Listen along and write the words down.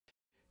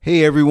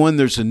Hey everyone,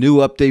 there's a new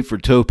update for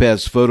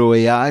Topaz Photo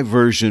AI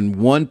version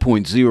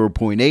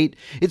 1.0.8.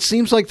 It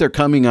seems like they're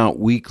coming out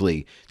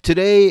weekly.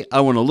 Today,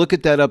 I want to look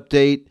at that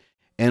update,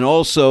 and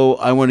also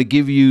I want to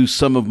give you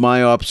some of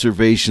my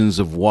observations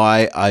of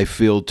why I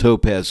feel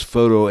Topaz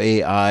Photo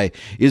AI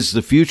is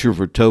the future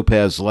for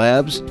Topaz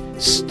Labs.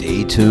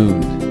 Stay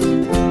tuned.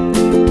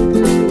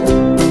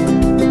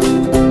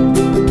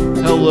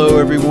 Hello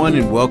everyone,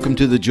 and welcome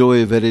to the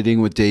Joy of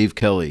Editing with Dave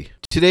Kelly.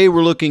 Today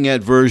we're looking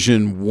at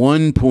version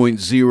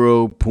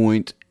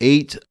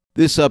 1.0.8.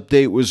 This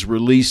update was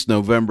released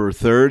November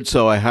 3rd,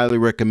 so I highly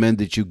recommend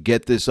that you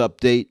get this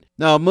update.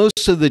 Now,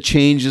 most of the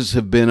changes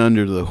have been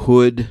under the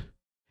hood,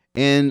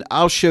 and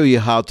I'll show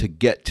you how to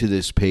get to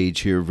this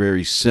page here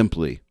very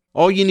simply.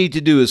 All you need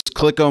to do is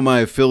click on my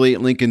affiliate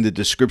link in the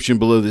description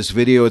below this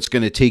video. It's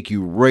going to take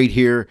you right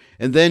here,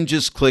 and then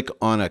just click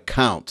on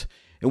Account.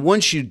 And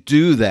once you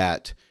do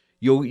that,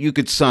 you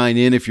could sign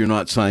in. If you're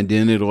not signed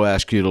in, it'll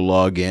ask you to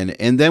log in.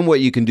 And then what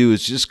you can do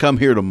is just come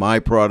here to My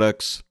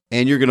Products,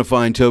 and you're going to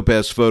find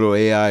Topaz Photo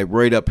AI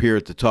right up here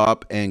at the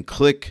top, and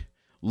click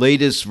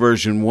latest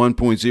version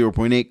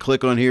 1.0.8.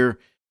 Click on here,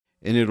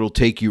 and it'll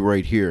take you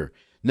right here.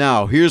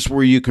 Now, here's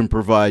where you can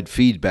provide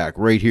feedback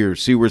right here.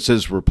 See where it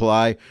says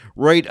reply?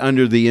 Right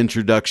under the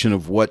introduction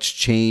of what's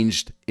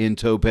changed in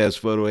Topaz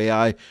Photo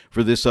AI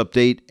for this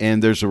update,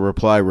 and there's a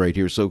reply right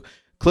here. So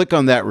click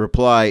on that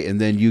reply, and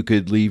then you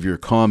could leave your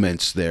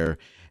comments there.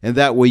 And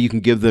that way you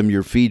can give them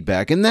your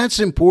feedback. And that's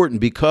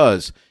important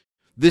because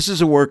this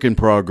is a work in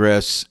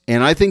progress.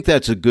 And I think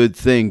that's a good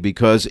thing,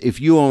 because if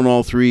you own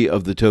all three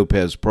of the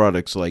Topaz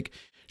products like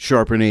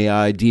Sharpen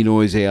AI,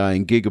 Denoise AI,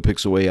 and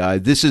Gigapixel AI,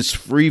 this is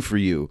free for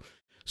you.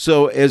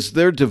 So as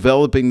they're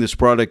developing this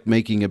product,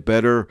 making it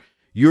better,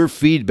 your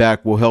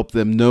feedback will help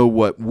them know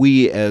what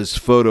we as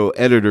photo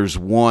editors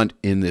want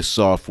in this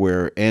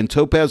software. And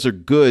Topaz are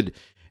good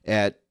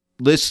at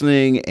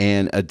listening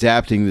and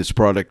adapting this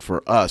product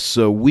for us.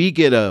 So we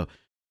get a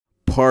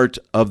part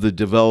of the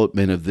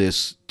development of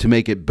this to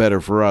make it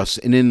better for us.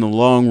 And in the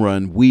long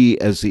run, we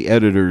as the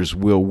editors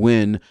will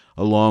win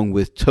along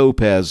with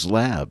Topaz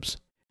Labs.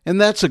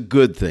 And that's a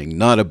good thing,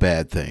 not a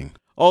bad thing.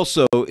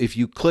 Also, if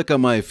you click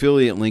on my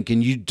affiliate link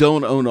and you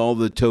don't own all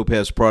the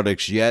Topaz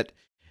products yet,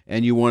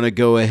 and you want to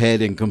go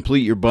ahead and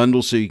complete your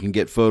bundle so you can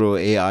get Photo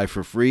AI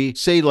for free,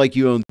 say like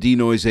you own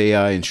Denoise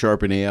AI and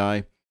Sharpen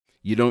AI,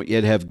 you don't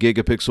yet have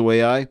Gigapixel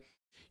AI,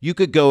 you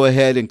could go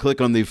ahead and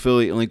click on the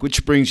affiliate link,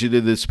 which brings you to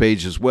this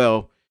page as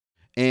well.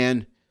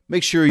 And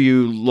make sure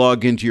you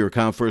log into your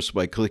account first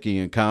by clicking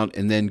Account,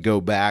 and then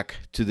go back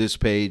to this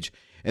page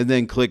and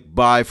then click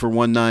Buy for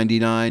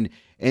 $1.99,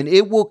 and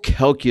it will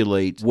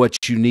calculate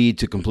what you need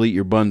to complete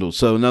your bundle.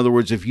 So in other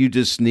words, if you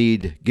just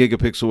need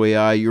Gigapixel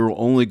AI, you're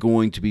only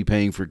going to be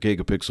paying for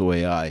Gigapixel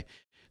AI,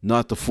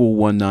 not the full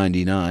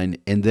 $1.99,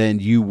 and then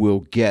you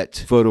will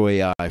get Photo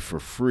AI for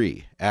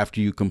free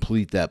after you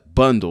complete that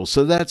bundle.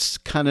 So that's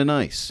kind of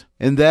nice.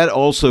 And that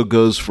also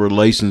goes for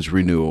license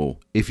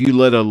renewal. If you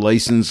let a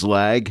license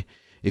lag,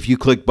 if you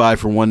click Buy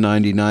for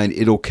 $1.99,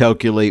 it'll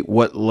calculate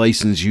what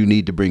license you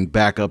need to bring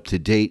back up to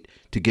date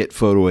to get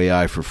Photo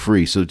AI for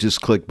free. So just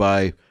click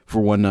Buy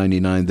for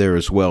 $1.99 there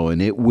as well,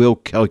 and it will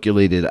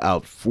calculate it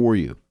out for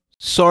you.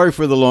 Sorry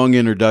for the long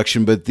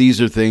introduction, but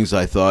these are things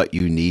I thought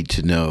you need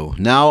to know.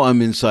 Now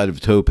I'm inside of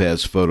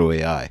Topaz Photo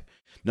AI.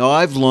 Now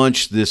I've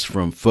launched this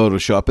from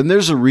Photoshop, and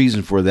there's a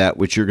reason for that,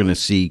 which you're going to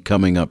see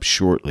coming up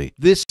shortly.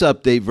 This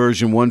update,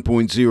 version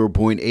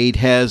 1.0.8,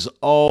 has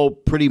all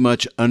pretty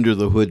much under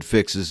the hood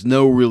fixes.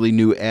 No really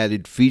new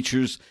added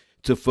features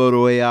to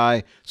Photo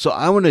AI. So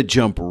I want to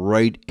jump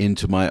right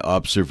into my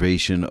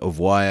observation of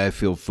why I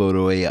feel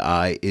Photo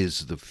AI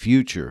is the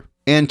future.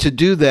 And to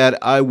do that,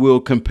 I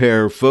will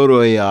compare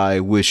Photo AI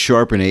with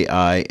Sharpen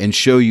AI and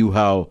show you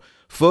how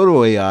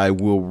Photo AI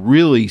will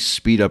really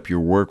speed up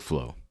your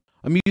workflow.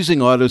 I'm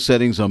using auto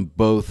settings on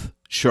both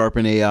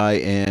Sharpen AI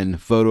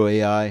and Photo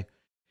AI.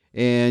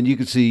 And you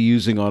can see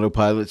using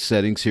autopilot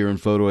settings here in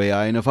Photo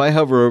AI. And if I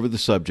hover over the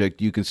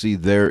subject, you can see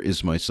there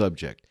is my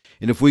subject.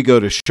 And if we go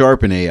to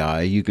Sharpen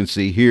AI, you can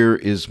see here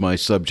is my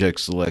subject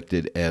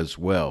selected as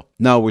well.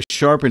 Now with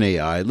Sharpen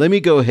AI, let me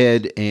go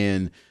ahead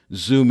and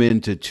zoom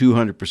into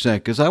 200%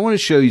 because I want to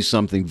show you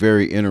something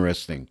very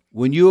interesting.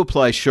 When you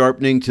apply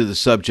sharpening to the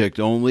subject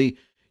only,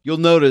 you'll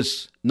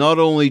notice not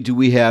only do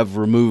we have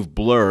remove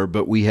blur,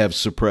 but we have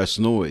suppress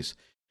noise.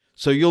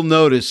 So you'll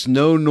notice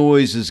no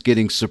noise is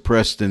getting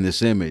suppressed in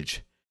this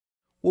image.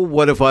 Well,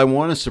 what if I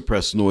want to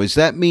suppress noise?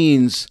 That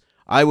means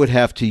I would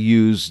have to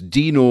use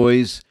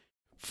denoise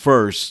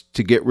first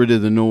to get rid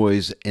of the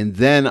noise, and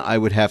then I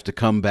would have to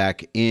come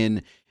back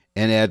in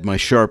and add my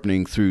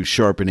sharpening through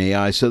Sharpen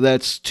AI. So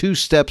that's two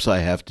steps I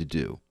have to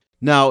do.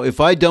 Now,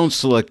 if I don't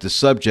select the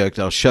subject,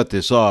 I'll shut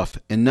this off,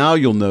 and now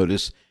you'll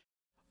notice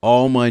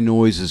all my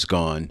noise is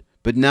gone,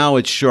 but now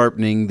it's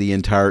sharpening the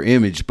entire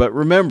image. But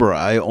remember,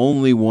 I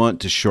only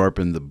want to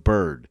sharpen the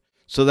bird.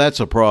 So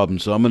that's a problem.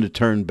 So I'm going to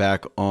turn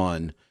back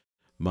on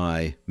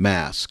my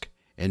mask,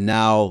 and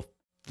now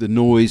the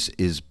noise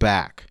is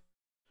back.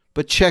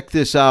 But check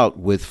this out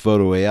with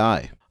Photo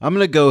AI. I'm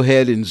going to go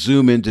ahead and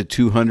zoom into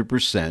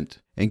 200%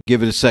 and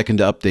give it a second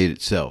to update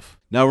itself.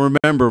 Now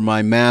remember,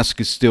 my mask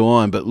is still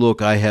on, but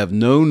look, I have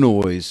no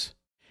noise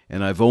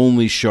and I've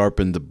only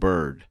sharpened the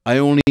bird. I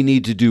only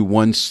need to do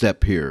one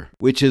step here,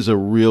 which is a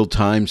real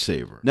time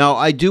saver. Now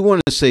I do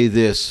want to say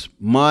this,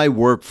 my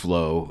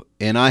workflow,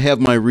 and I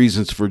have my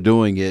reasons for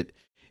doing it,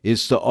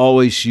 is to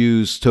always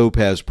use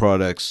Topaz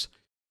products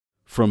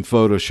from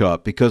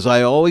Photoshop, because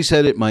I always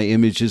edit my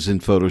images in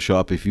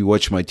Photoshop. If you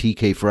watch my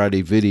TK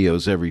Friday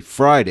videos every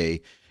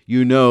Friday,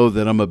 you know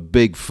that I'm a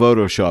big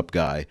Photoshop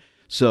guy.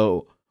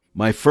 So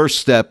my first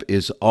step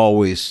is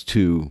always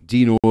to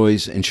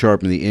denoise and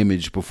sharpen the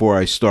image before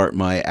I start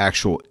my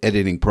actual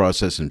editing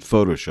process in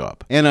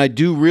Photoshop. And I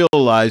do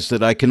realize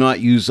that I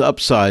cannot use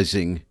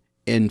upsizing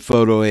in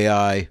Photo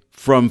AI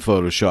from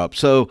Photoshop.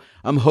 So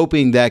I'm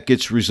hoping that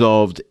gets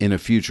resolved in a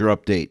future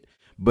update,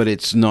 but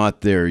it's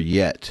not there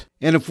yet.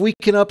 And if we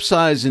can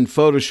upsize in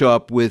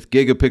Photoshop with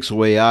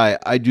Gigapixel AI,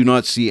 I do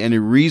not see any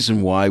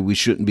reason why we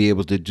shouldn't be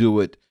able to do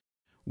it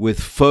with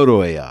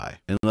Photo AI,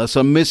 unless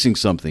I'm missing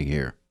something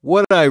here.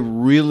 What I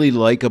really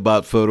like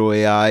about Photo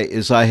AI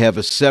is I have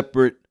a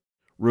separate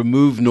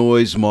remove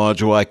noise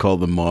module. I call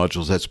them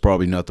modules. That's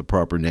probably not the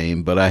proper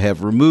name, but I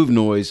have remove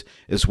noise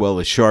as well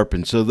as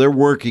sharpen. So they're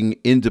working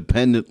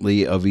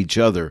independently of each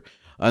other.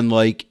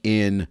 Unlike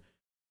in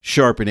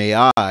Sharpen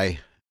AI,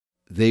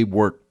 they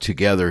work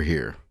together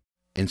here.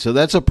 And so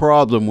that's a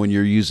problem when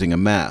you're using a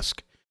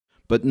mask,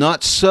 but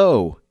not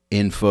so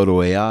in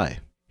Photo AI.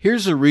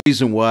 Here's a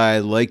reason why I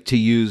like to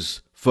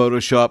use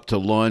Photoshop to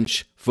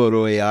launch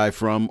Photo AI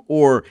from,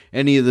 or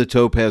any of the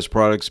Topaz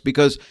products,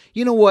 because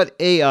you know what?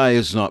 AI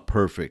is not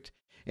perfect.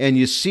 And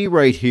you see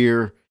right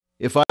here,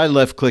 if I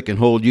left click and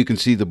hold, you can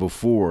see the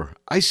before.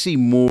 I see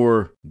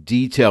more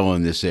detail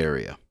in this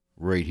area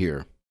right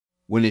here.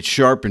 When it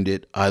sharpened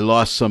it, I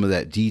lost some of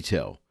that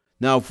detail.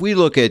 Now, if we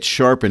look at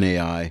Sharpen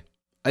AI,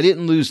 I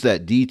didn't lose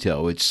that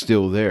detail. It's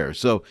still there.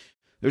 So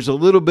there's a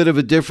little bit of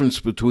a difference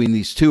between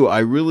these two. I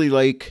really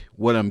like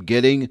what I'm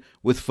getting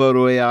with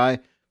Photo AI,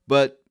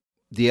 but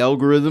the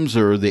algorithms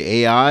or the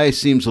AI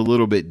seems a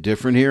little bit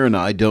different here, and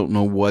I don't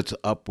know what's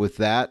up with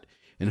that.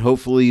 And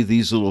hopefully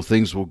these little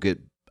things will get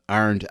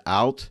ironed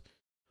out.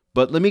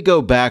 But let me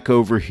go back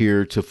over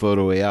here to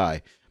Photo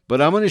AI.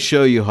 But I'm going to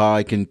show you how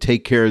I can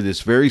take care of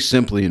this very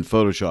simply in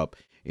Photoshop,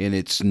 and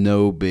it's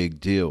no big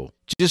deal.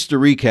 Just to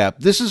recap,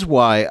 this is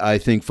why I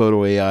think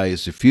Photo AI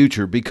is the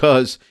future,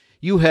 because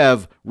you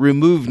have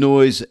remove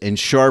noise and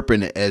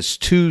sharpen as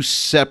two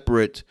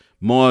separate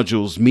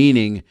modules,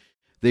 meaning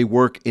they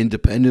work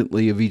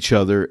independently of each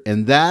other,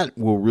 and that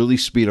will really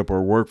speed up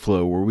our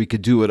workflow where we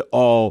could do it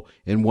all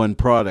in one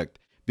product.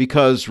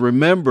 Because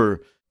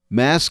remember,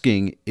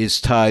 masking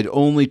is tied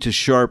only to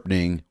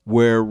sharpening,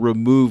 where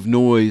remove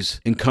noise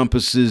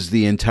encompasses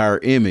the entire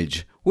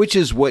image, which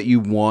is what you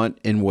want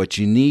and what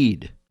you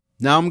need.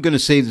 Now I'm going to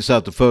save this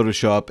out to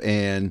Photoshop,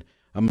 and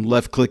I'm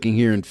left clicking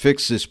here and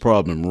fix this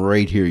problem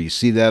right here. You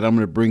see that? I'm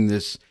going to bring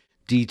this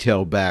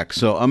detail back.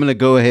 So I'm going to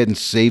go ahead and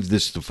save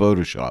this to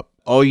Photoshop.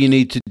 All you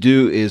need to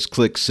do is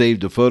click Save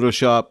to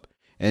Photoshop,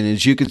 and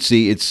as you can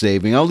see, it's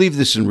saving. I'll leave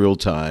this in real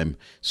time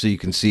so you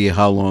can see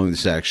how long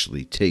this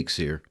actually takes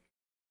here.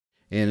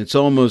 And it's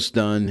almost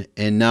done,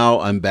 and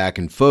now I'm back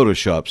in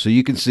Photoshop. So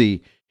you can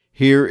see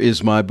here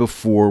is my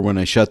before when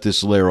I shut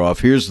this layer off.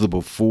 Here's the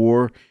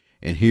before,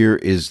 and here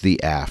is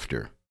the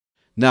after.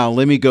 Now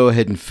let me go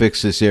ahead and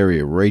fix this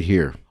area right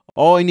here.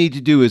 All I need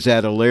to do is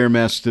add a layer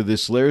mask to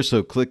this layer,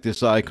 so click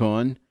this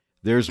icon.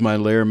 There's my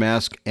layer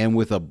mask, and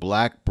with a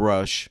black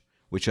brush,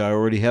 which I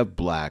already have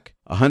black,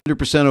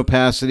 100%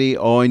 opacity,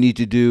 all I need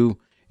to do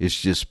is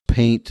just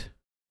paint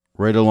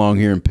right along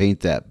here and paint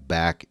that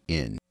back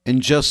in.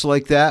 And just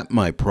like that,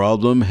 my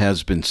problem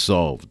has been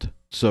solved.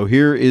 So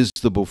here is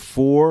the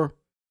before,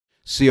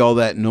 see all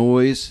that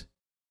noise,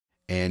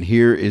 and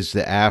here is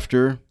the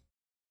after.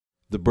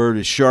 The bird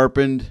is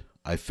sharpened,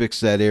 I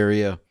fixed that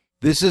area.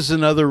 This is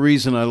another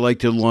reason I like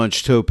to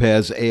launch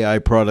Topaz AI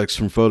products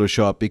from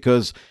Photoshop,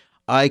 because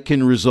I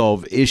can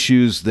resolve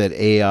issues that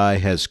AI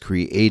has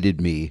created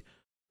me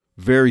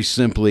very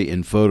simply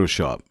in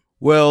Photoshop.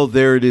 Well,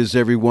 there it is,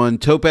 everyone.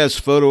 Topaz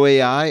Photo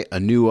AI, a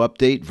new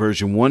update,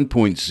 version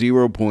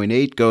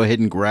 1.0.8. Go ahead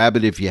and grab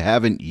it if you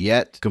haven't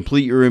yet.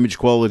 Complete your image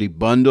quality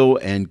bundle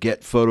and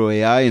get Photo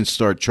AI and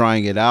start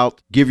trying it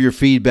out. Give your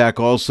feedback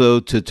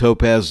also to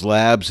Topaz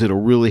Labs. It'll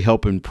really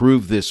help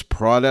improve this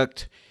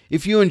product.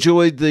 If you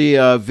enjoyed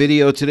the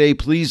video today,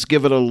 please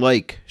give it a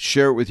like,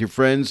 share it with your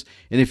friends,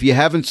 and if you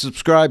haven't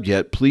subscribed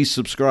yet, please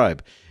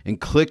subscribe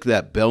and click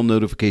that bell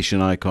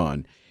notification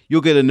icon. You'll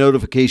get a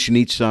notification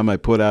each time I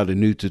put out a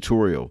new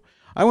tutorial.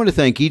 I want to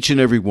thank each and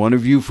every one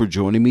of you for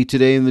joining me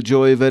today in the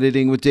Joy of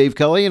Editing with Dave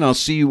Kelly, and I'll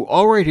see you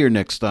all right here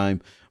next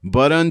time.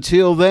 But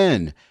until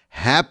then,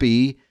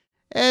 happy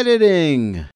editing!